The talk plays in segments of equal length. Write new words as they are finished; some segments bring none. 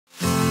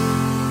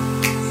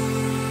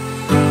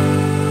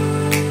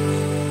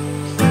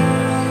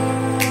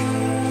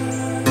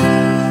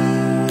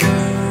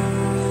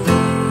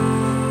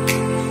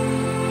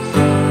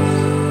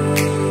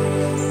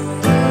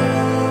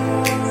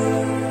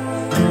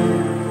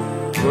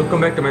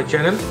Welcome back to my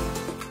channel.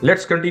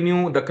 Let's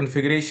continue the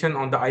configuration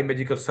on the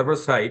Imagical server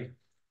side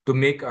to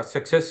make a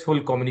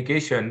successful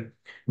communication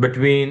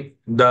between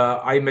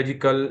the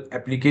Imagical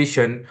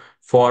application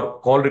for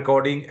call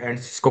recording and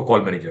Cisco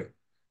Call Manager.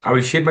 I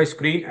will share my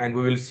screen and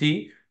we will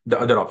see the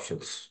other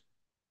options.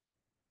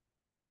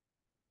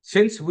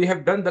 Since we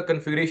have done the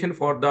configuration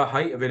for the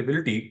high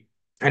availability,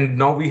 and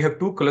now we have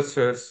two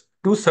servers,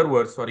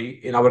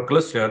 in our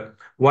cluster,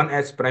 one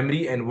as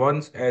primary and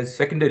one as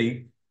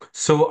secondary.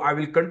 So I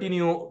will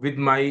continue with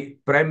my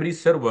primary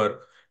server,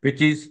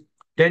 which is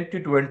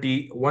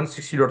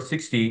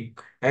 10.20.160.60,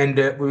 and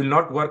we will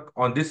not work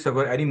on this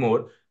server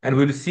anymore. And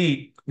we will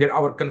see that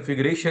our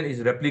configuration is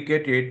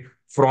replicated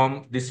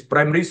from this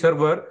primary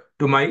server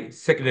to my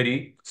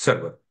secondary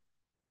server.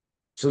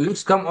 So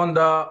let's come on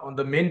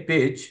the main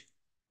page.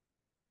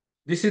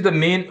 This is the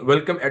main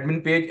welcome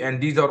admin page,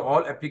 and these are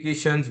all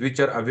applications which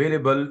are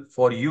available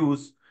for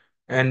use.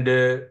 And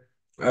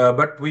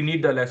but we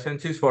need the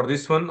licenses for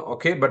this one,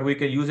 okay? But we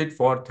can use it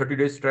for 30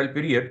 days trial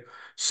period.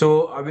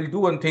 So I will do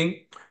one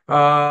thing.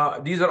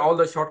 These are all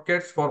the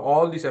shortcuts for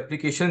all these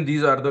applications.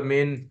 These are the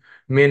main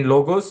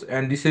logos,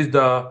 and this is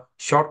the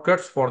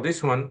shortcuts for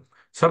this one.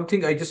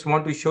 Something I just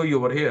want to show you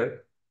over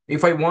here.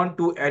 If I want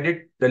to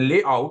edit the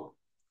layout,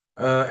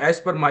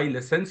 as per my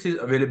licenses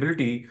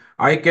availability,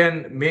 I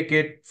can make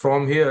it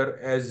from here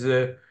as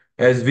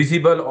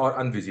visible or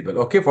invisible.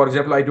 Okay, for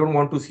example, I don't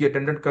want to see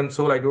attendant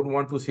console. I don't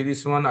want to see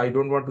this one. I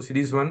don't want to see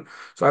this one.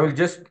 So I will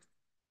just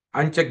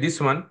uncheck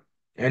this one,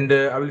 and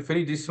I will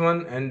finish this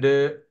one, and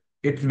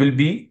it will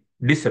be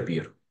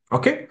disappear.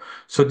 Okay,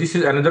 so this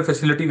is another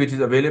facility which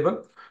is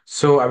available.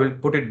 So I will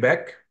put it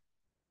back.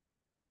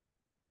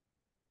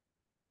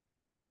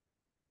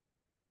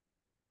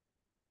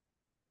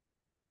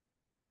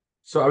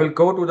 So I will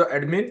go to the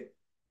admin.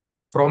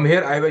 From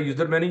here, I have a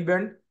user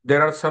management.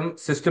 There are some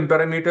system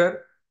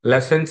parameter,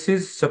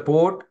 licenses,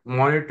 support,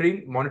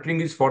 monitoring.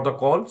 Monitoring is for the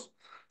calls.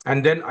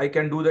 And then I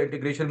can do the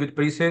integration with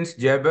Presence,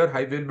 Jabber,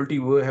 high availability.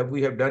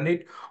 We have done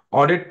it.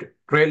 Audit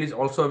trail is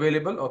also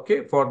available.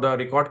 Okay, for the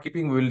record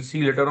keeping, we will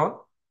see later on.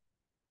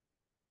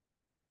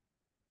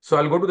 So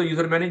I'll go to the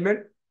user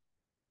management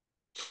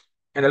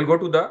and I'll go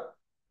to the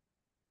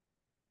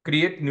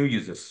create new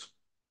users.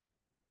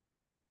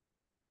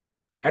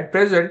 At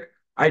present,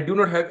 I do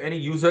not have any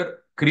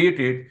user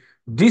created.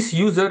 This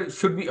user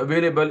should be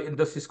available in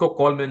the Cisco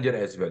Call Manager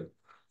as well.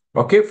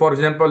 Okay, for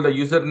example, the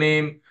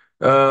username,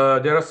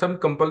 there are some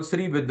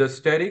compulsory with the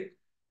static,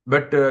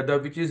 but the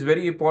which is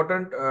very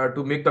important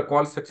to make the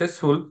call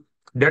successful.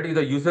 That is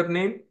the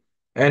username,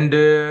 and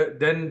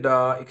then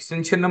the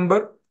extension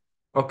number,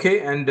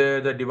 okay, and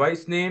the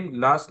device name,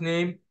 last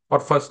name, or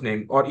first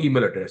name, or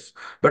email address.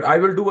 But I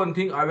will do one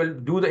thing. I will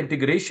do the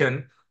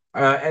integration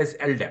as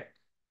LDAP.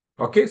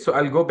 Okay, so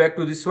I'll go back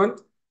to this one.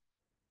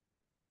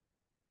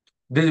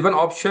 There is one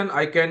option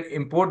I can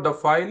import the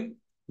file,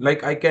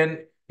 like I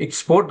can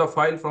export the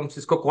file from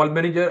Cisco Call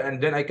Manager,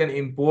 and then I can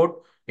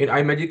import in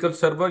Imagical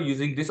Server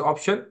using this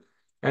option,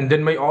 and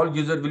then my all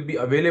user will be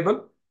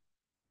available.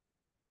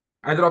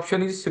 Another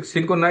option is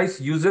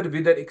synchronize user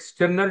with an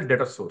external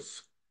data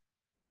source.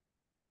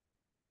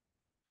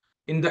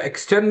 In the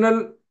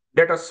external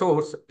data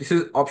source, this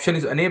is option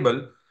is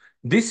enabled.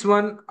 This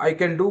one I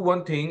can do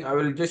one thing. I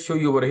will just show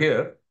you over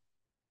here.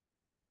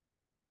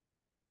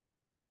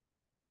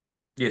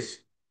 Yes,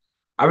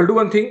 I will do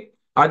one thing.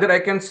 Either I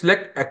can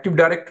select Active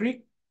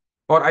Directory,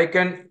 or I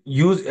can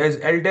use as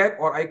LDAP,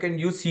 or I can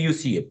use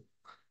CUCM.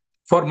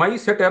 For my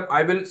setup,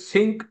 I will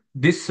sync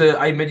this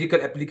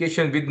iMagical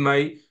application with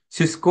my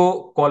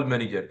Cisco Call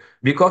Manager,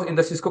 because in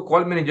the Cisco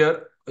Call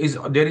Manager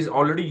there is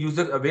already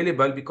users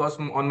available, because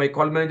on my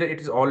Call Manager it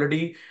is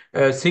already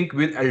synced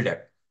with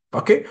LDAP.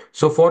 Okay,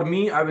 so for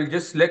me, I will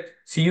just select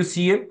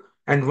CUCM,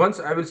 and once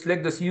I will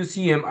select the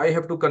CUCM, I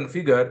have to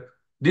configure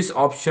these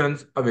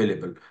options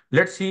available.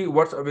 Let's see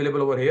what's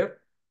available over here.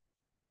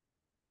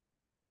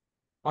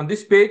 On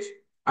this page,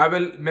 I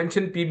will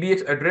mention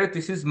PBX address.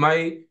 This is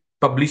my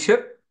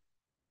publisher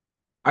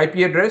IP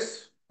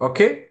address.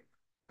 Okay,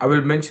 I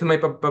will mention my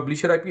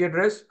publisher IP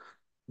address.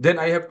 Then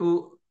I have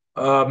to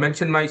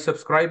mention my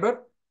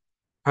subscriber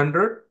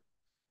 100.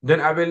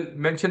 Then I will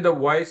mention the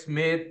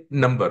voicemail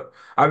number.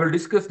 I will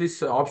discuss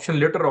this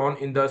option later on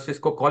in the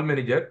Cisco Call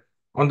Manager.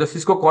 On the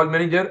Cisco Call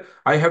Manager,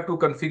 I have to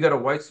configure a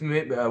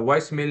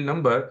voicemail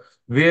number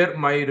where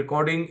my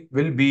recording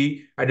will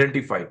be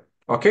identified.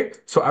 Okay,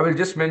 so I will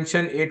just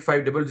mention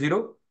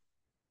 8500.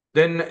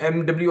 Then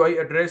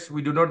MWI address,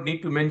 we do not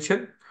need to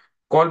mention.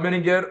 Call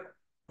Manager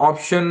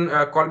option,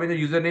 Call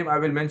Manager username, I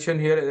will mention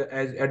here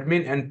as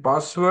admin, and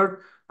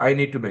password I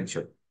need to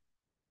mention.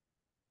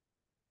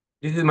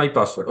 This is my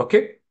password.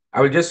 Okay,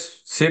 I will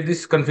just save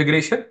this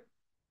configuration.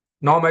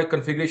 Now my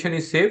configuration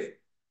is saved.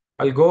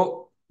 I'll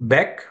go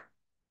back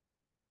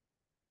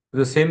to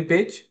the same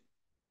page,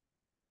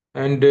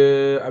 and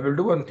I will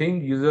do one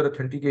thing, user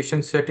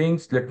authentication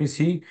settings. Let me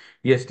see.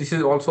 Yes, this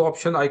is also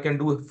option I can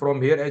do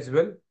from here as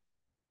well.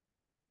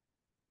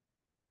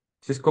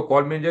 Cisco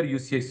Call Manager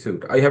UCI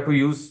suite. I have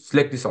to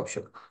select this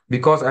option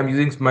because I'm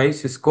using my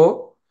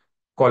Cisco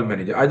Call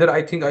Manager. Either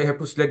I think I have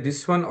to select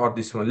this one or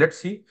this one. Let's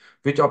see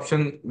which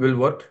option will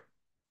work.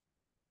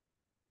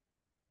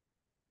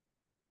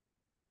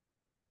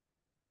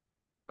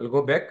 I'll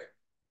go back.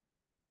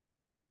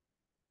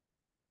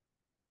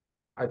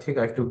 I think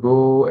I have to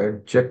go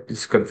and check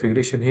this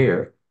configuration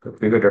here.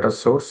 Configure data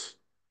source.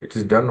 It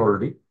is done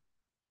already.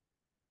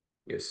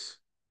 Yes.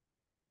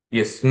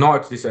 Yes, now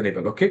it's this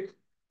enable. Okay.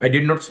 I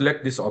did not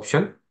select this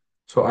option.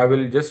 So I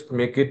will just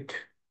make it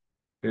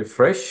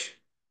refresh.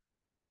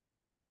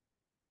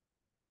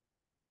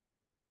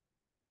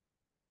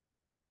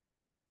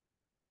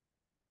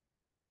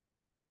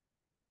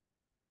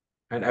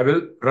 And I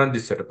will run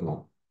this setup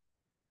now.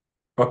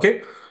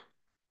 Okay.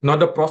 Now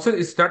the process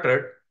is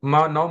started.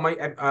 Now my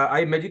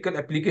iMagical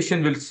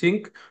application will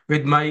sync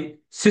with my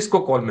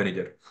Cisco Call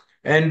Manager.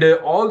 And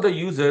all the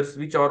users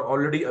which are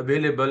already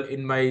available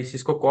in my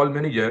Cisco Call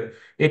Manager,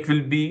 it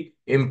will be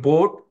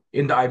import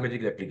in the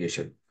iMagical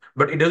application.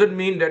 But it doesn't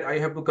mean that I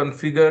have to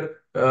configure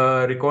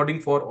recording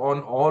for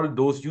on all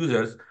those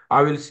users.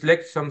 I will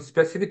select some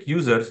specific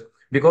users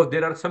because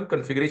there are some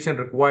configuration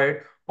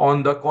required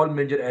on the call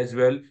manager as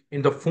well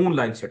in the phone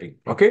line setting.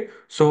 Okay.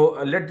 So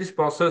let this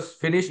process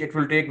finish. It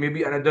will take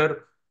maybe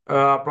another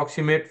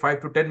approximate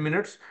 5 to 10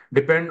 minutes,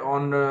 depend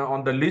on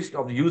the list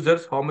of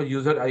users, how much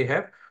user I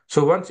have.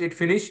 So once it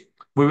finish,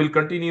 we will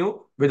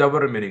continue with our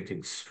remaining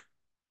things.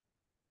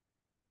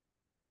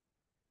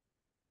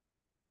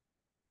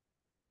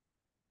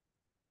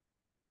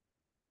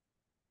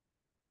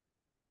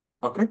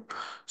 Okay.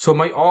 So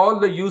my all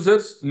the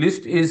users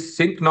list is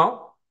synced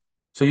now.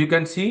 So you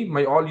can see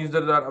my all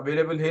users are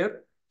available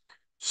here.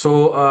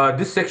 So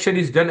this section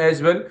is done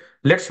as well.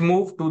 Let's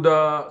move to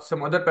the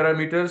some other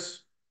parameters.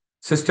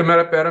 System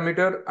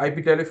parameter,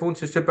 IP telephone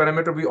system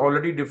parameter we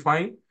already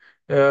defined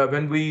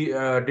when we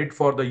did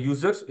for the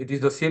users. It is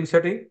the same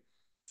setting.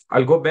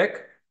 I'll go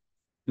back.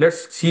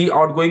 Let's see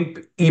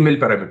outgoing email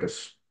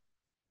parameters.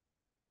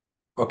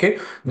 Okay,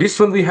 this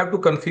one we have to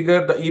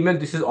configure the email.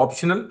 This is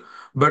optional,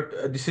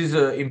 but this is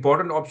an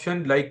important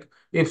option. Like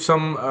if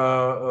some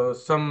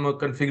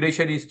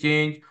configuration is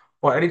changed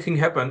or anything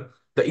happen,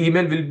 the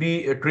email will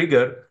be a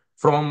trigger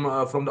from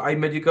the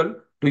iMagical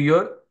to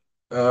your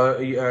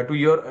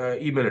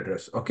email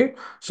address. Okay,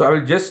 so I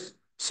will just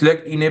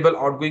select enable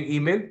outgoing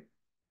email.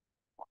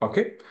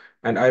 Okay,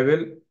 and I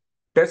will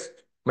test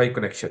my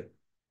connection.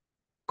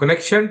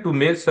 Connection to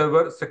mail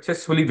server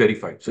successfully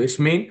verified. So it's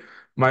mean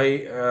my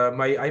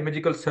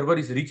iMagical server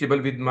is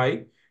reachable with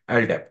my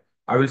LDAP.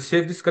 I will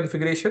save this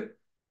configuration.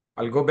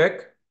 I'll go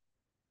back.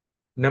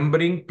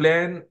 Numbering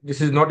plan. This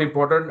is not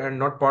important and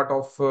not part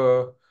of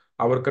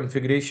our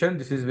configuration.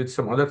 This is with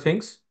some other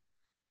things.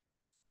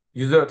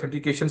 User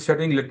authentication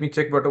setting. Let me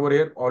check what over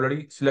here.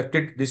 Already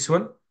selected this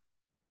one.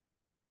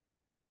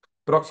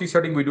 Proxy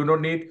setting we do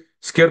not need.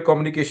 Secure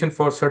communication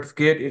for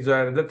certificate is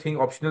another thing,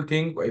 optional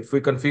thing. If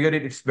we configure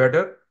it, it's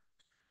better.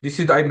 This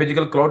is the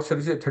iMagical Cloud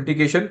Service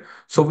Authentication.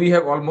 So we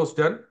have almost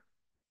done.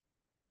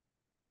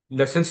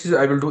 Licenses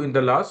I will do in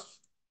the last.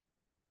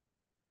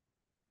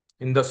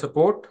 In the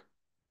support,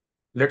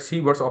 let's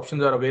see what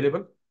options are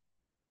available.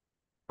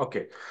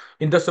 Okay.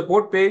 In the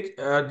support page,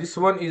 this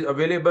one is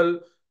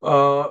available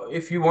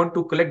if you want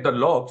to collect the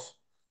logs.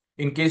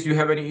 In case you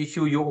have any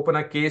issue, you open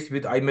a case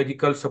with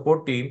iMagical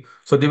support team.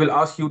 So they will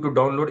ask you to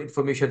download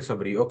information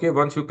summary. Okay.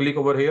 Once you click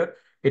over here,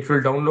 it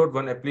will download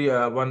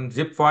one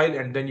zip file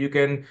and then you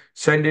can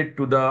send it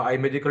to the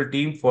iMagical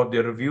team for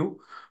their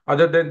review.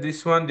 Other than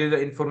this one, there's the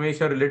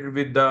information related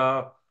with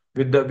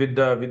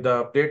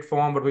the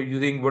platform, what we're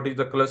using, what is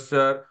the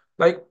cluster.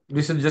 Like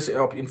this is just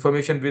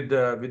information with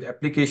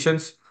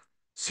applications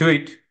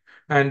suite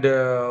and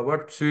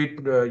what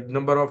suite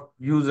number of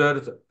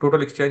users,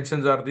 total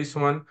extensions are this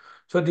one.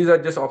 So these are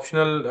just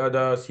optional.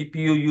 The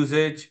CPU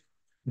usage,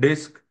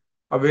 disk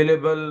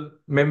available,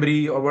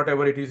 memory or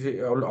whatever it is,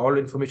 all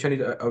information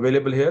is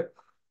available here.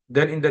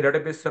 Then in the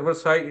database server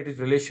side, it is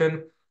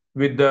relation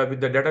with the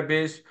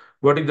database.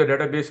 What is the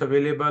database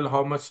available?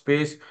 How much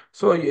space?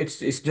 So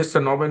it's just a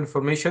normal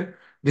information.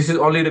 This is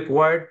only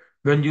required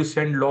when you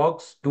send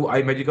logs to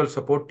iMagical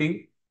support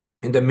team.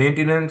 In the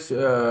maintenance,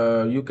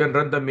 you can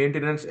run the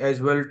maintenance as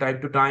well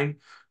time to time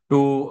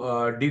to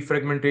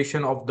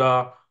defragmentation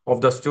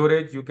of the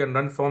storage. You can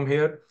run from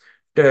here.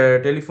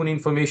 Telephone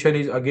information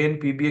is again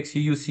PBX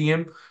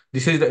CUCM.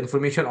 This is the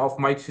information of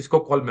my Cisco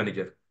Call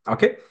Manager.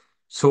 Okay.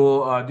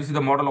 So this is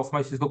the model of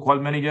my Cisco Call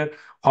Manager.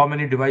 How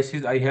many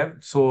devices I have.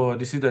 So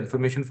this is the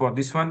information for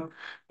this one.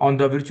 On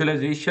the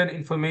virtualization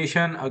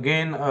information,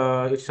 again,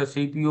 it's a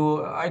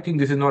CPU. I think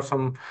this is not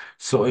some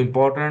so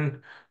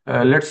important.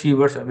 Let's see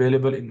what's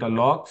available in the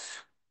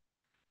logs.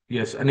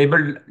 Yes,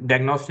 enable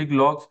diagnostic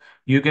logs.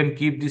 You can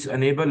keep this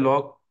enable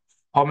log.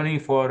 How many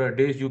for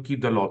days you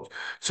keep the logs?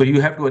 So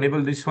you have to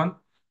enable this one.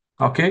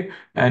 Okay,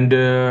 and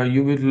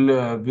you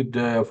will with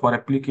for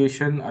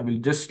application, I will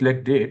just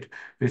select date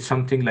with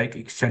something like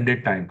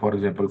extended time, for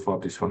example, for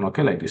this one.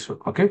 Okay, like this one.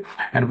 Okay,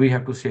 and we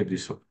have to save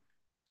this one.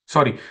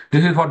 Sorry,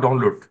 this is for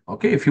download.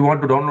 Okay, if you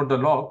want to download the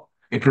log,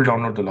 it will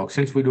download the log.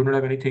 Since we do not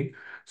have anything,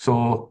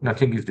 so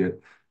nothing is there.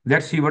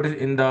 Let's see what is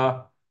in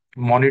the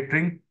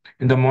monitoring.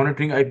 In the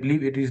monitoring, I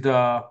believe it is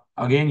the,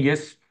 again,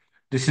 yes,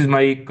 this is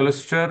my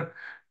cluster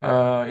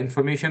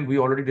information we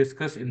already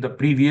discussed in the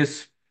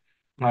previous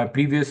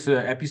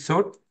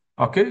episode.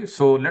 Okay,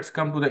 so let's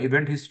come to the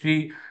event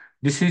history.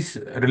 This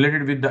is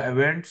related with the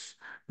events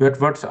that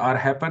what are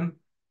happen,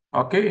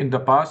 okay, in the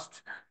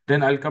past.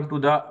 Then I'll come to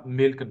the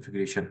mail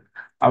configuration.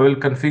 I will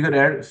configure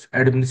as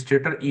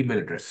administrator email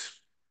address.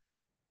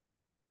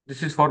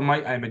 This is for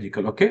my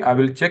iMagical. Okay, I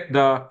will check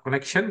the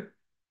connection.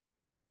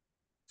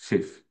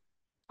 Safe.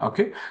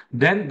 Okay,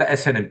 then the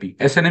SNMP.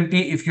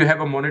 SNMP, if you have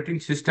a monitoring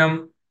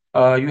system,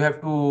 you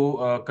have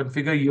to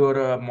configure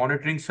your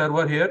monitoring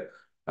server here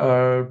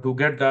to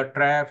get the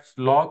traps,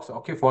 logs.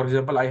 Okay, for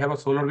example, I have a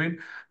SolarWind.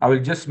 I will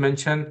just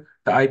mention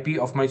the IP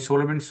of my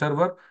SolarWind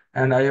server,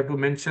 and I have to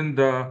mention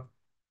the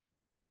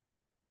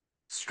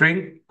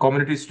string,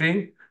 community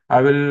string.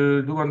 I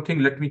will do one thing.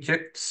 Let me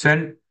check.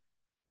 Send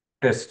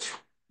test.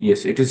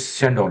 Yes, it is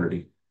sent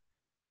already.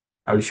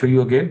 I will show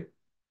you again.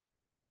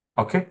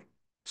 Okay.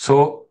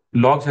 So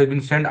logs has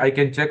been sent. I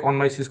can check on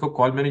my Cisco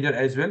Call Manager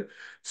as well.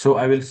 So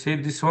I will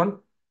save this one.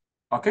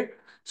 Okay.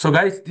 So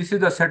guys, this is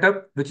the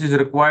setup which is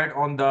required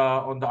on the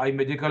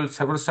iMagical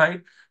server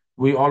side.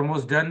 We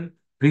almost done.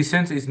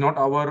 Presence is not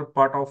our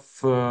part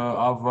of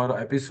our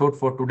episode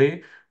for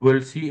today.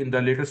 We'll see in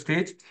the later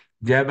stage.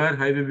 Jabber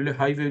high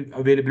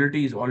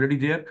availability is already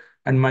there,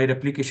 and my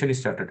replication is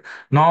started.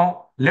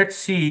 Now let's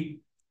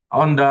see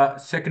on the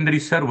secondary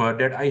server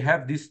that I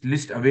have this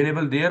list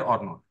available there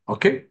or not.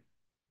 Okay.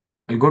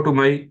 I'll go to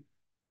my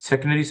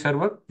secondary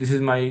server. This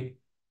is my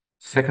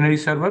secondary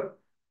server.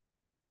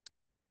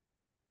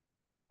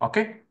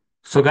 Okay.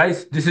 So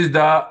guys, this is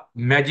the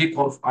magic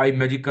of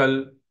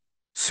iMagical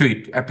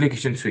suite,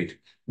 application suite.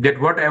 That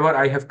whatever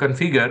I have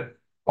configured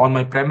on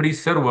my primary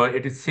server,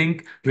 it is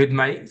sync with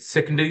my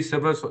secondary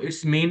server. So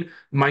it's mean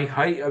my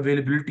high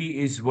availability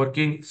is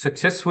working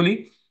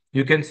successfully.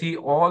 You can see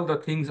all the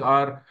things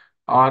are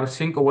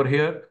sync over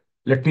here.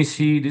 Let me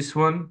see this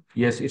one.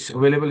 Yes, it's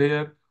available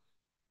here.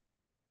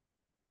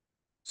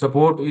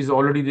 Support is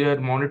already there.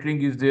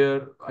 Monitoring is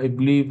there. I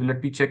believe.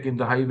 Let me check in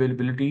the high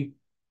availability.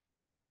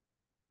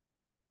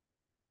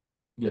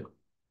 Yeah.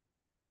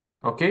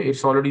 Okay.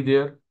 It's already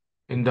there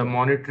in the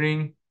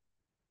monitoring.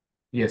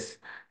 Yes.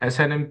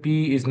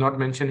 SNMP is not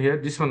mentioned here.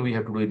 This one we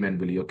have to do it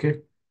manually.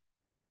 Okay.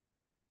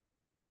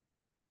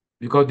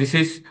 Because this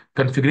is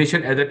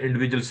configuration as an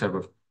individual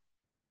server.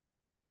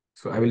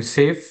 So I will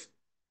save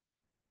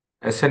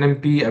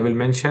SNMP. I will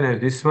mention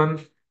as this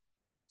one.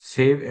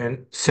 Save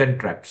and send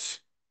traps.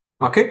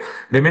 Okay.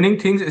 Remaining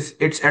things is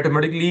it's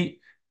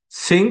automatically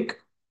sync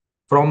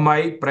from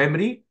my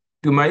primary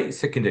to my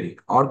secondary.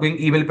 Outgoing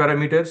email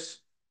parameters.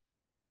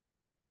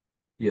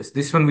 Yes,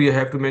 this one we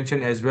have to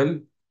mention as well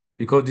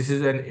because this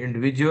is an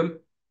individual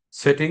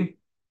setting.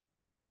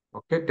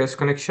 Okay, test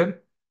connection.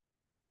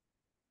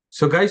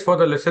 So guys, for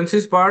the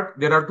licenses part,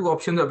 there are two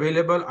options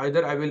available.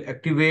 Either I will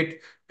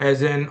activate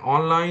as an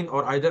online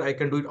or either I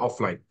can do it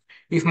offline.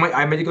 If my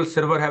iMagical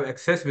server have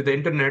access with the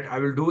internet, I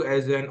will do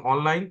as an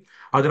online.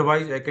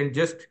 Otherwise, I can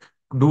just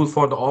do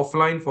for the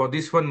offline. For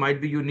this one, might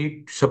be you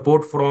need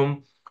support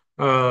from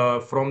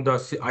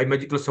the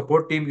iMagical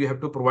support team. You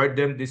have to provide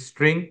them this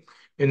string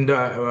in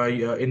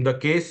the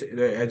case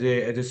as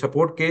a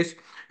support case,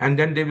 and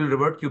then they will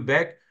revert you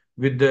back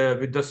with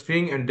the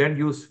string, and then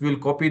you will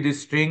copy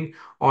this string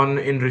on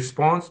in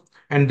response,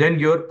 and then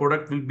your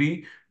product will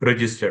be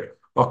registered.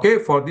 Okay,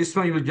 for this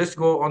one, you will just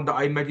go on the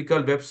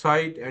iMagical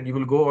website and you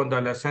will go on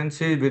the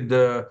licenses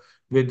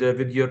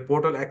with your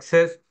portal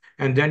access,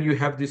 and then you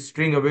have this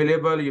string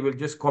available. You will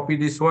just copy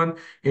this one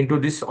into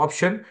this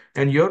option,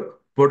 and your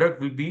product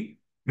will be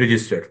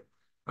registered.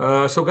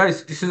 So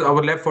guys, this is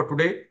our lab for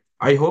today.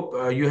 I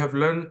hope you have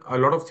learned a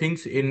lot of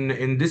things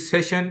in this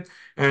session,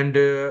 and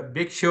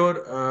make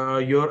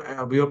sure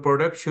your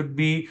product should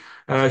be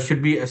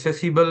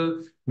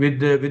accessible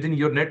within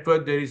your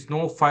network. There is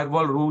no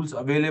firewall rules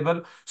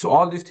available, so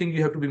all these things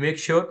you have to be make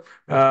sure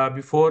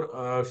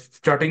before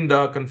starting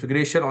the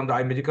configuration on the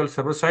iMagical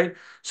server side.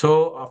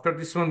 So after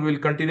this one, we will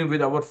continue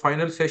with our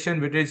final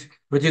session, which is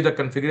the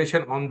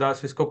configuration on the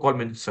Cisco Call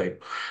Manager side.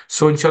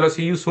 So inshallah,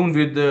 see you soon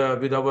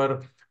with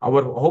our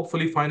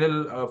hopefully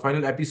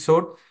final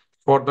episode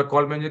for the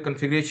call manager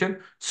configuration.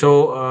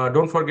 So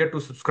don't forget to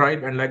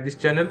subscribe and like this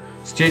channel.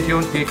 Stay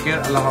tuned. Take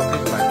care. Allah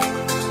Hafiz. Bye.